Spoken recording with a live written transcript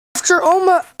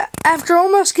after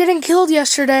almost getting killed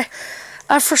yesterday,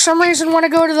 I for some reason want to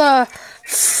go to the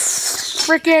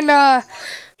freaking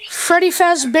Freddy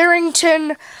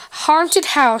Fazbearington haunted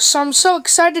house. I'm so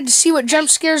excited to see what jump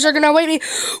scares are gonna await me.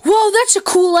 Whoa, that's a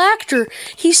cool actor.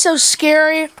 He's so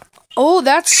scary. Oh,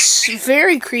 that's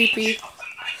very creepy.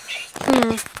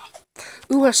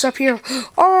 Ooh, what's up here?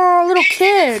 Oh, little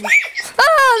kid. Ah,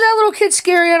 that little kid's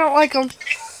scary. I don't like him.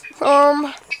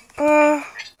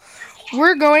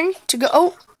 We're going to go.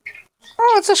 Oh,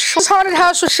 it's a haunted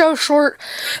house was so short.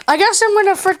 I guess I'm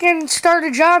gonna freaking start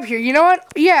a job here. You know what?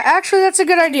 Yeah, actually, that's a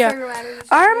good idea.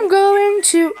 I'm going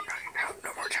to.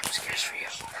 No more jump scares for you.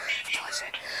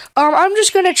 I'm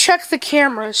just gonna check the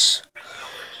cameras.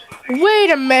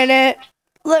 Wait a minute.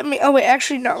 Let me. Oh wait,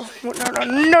 actually no.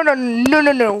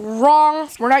 No. Wrong.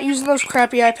 We're not using those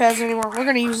crappy iPads anymore. We're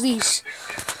gonna use these.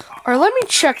 All right, let me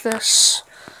check this.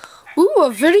 Ooh,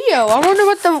 a video. I wonder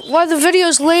why the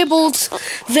video's labeled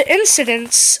the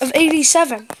incidents of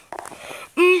 87.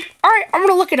 Alright, I'm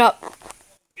gonna look it up.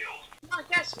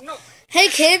 Hey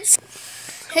kids.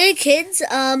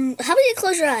 How about you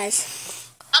close your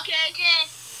eyes? Okay.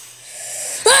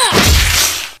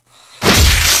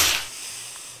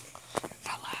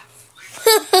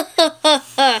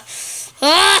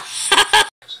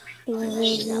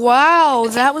 Wow,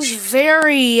 that was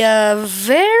very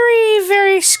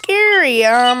scary.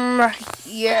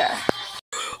 Yeah.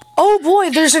 Oh boy,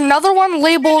 there's another one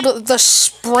labeled the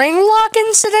spring lock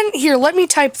incident. Here, let me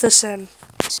type this in.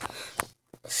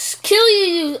 Kill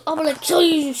you! I'm gonna kill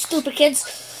you, you stupid kids!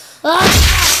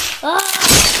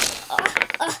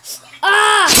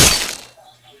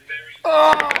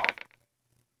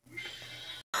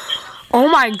 Oh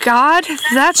my god,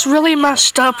 that's really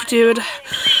messed up, dude.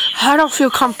 I don't feel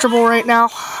comfortable right now.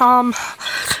 I'm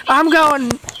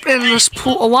going in this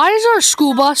pool. Why is there a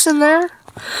school bus in there?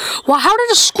 Well, how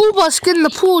did a school bus get in the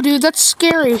pool, dude? That's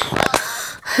scary.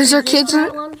 Is there kids in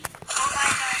it?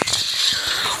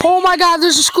 Oh my god,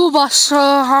 there's a school bus.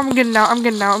 I'm getting out.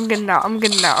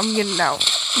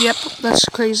 Yep, that's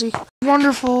crazy.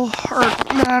 Wonderful, or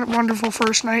not wonderful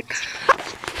first night.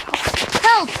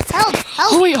 Help!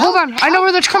 Oh wait, hold on. I know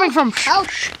where that's coming from. Help!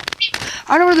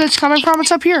 I know where that's coming from.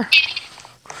 It's up here.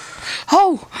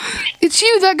 Oh, it's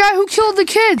you, that guy who killed the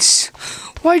kids.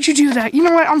 Why'd you do that? You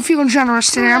know what? I'm feeling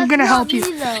generous today. I'm gonna help you.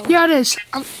 Yeah, it is.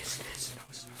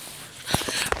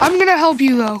 I'm gonna help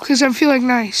you though, because I'm feeling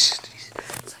nice.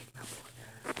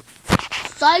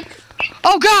 Psych!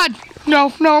 Oh God!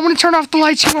 No, I'm gonna turn off the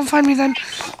lights. You won't find me then.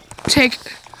 Take.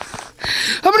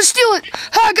 I'm gonna steal it.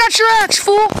 I got your axe,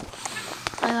 fool.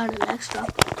 I got an extra.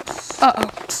 Uh-oh.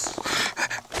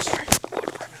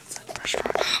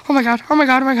 Oh my god.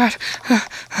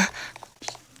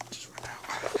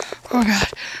 Oh god.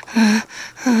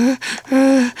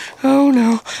 Oh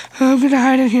no. I'm gonna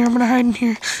hide in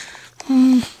here.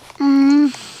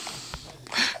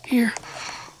 Here.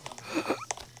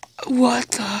 What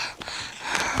the?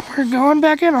 We're going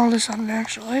back in all of a sudden,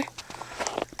 actually.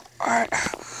 Alright.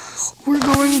 We're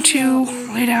going to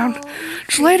lay down.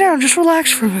 Just lay down. Just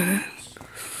relax for a minute.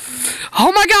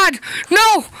 Oh my god!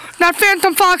 No! Not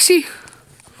Phantom Foxy!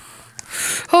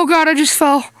 Oh god, I just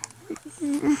fell.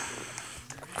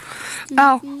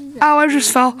 Ow, I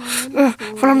just fell.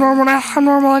 But I'm normal now. I'm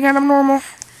normal again.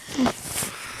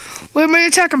 Let me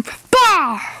attack him.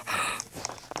 Bah!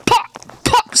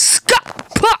 Pop, scott,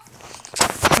 pop!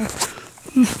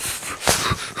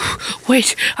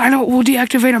 Wait, I know what will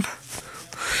deactivate him.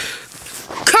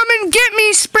 Come and get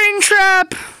me,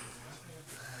 Springtrap!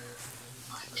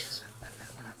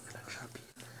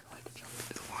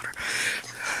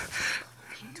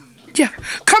 Yeah,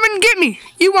 come and get me.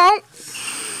 You won't.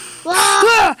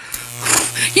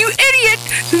 You idiot!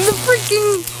 The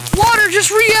freaking water just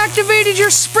reactivated your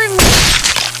spring.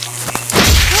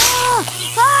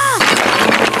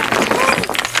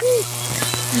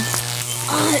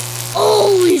 I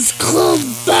always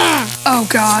come back. Oh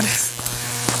God.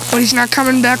 But he's not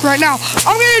coming back right now.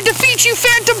 I'm gonna defeat you,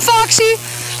 Phantom Foxy!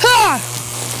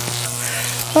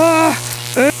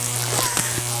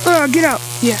 Get out.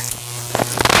 Yeah.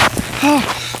 Oh,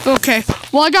 okay.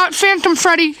 Well, I got Phantom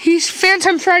Freddy.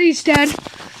 Phantom Freddy's dead.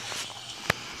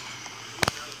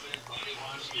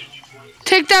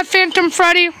 Take that, Phantom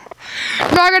Freddy.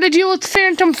 Now I gotta deal with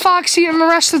Phantom Foxy and the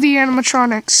rest of the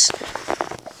animatronics.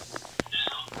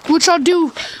 Which I'll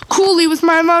do coolly with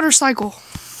my motorcycle.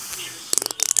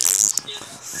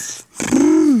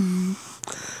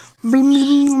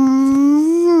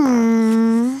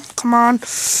 Come on.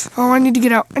 Oh, I need to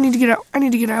get out.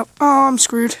 Oh, I'm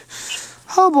screwed.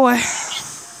 Oh, boy.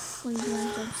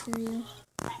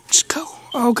 Just go.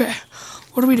 Okay.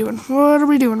 What are we doing? What are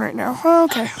we doing right now?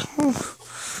 Okay.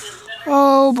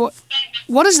 Oh, boy.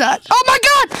 What is that? Oh, my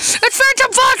God! It's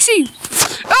Phantom Foxy!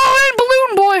 Oh, and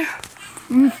Balloon Boy!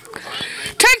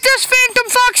 Take this, Phantom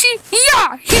Foxy!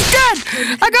 Yeah! He's dead!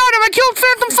 I got him! I killed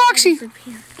Phantom Foxy!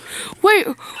 Wait,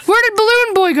 where did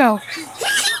Balloon Boy go?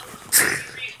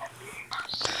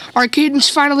 Our Caden's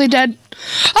finally dead.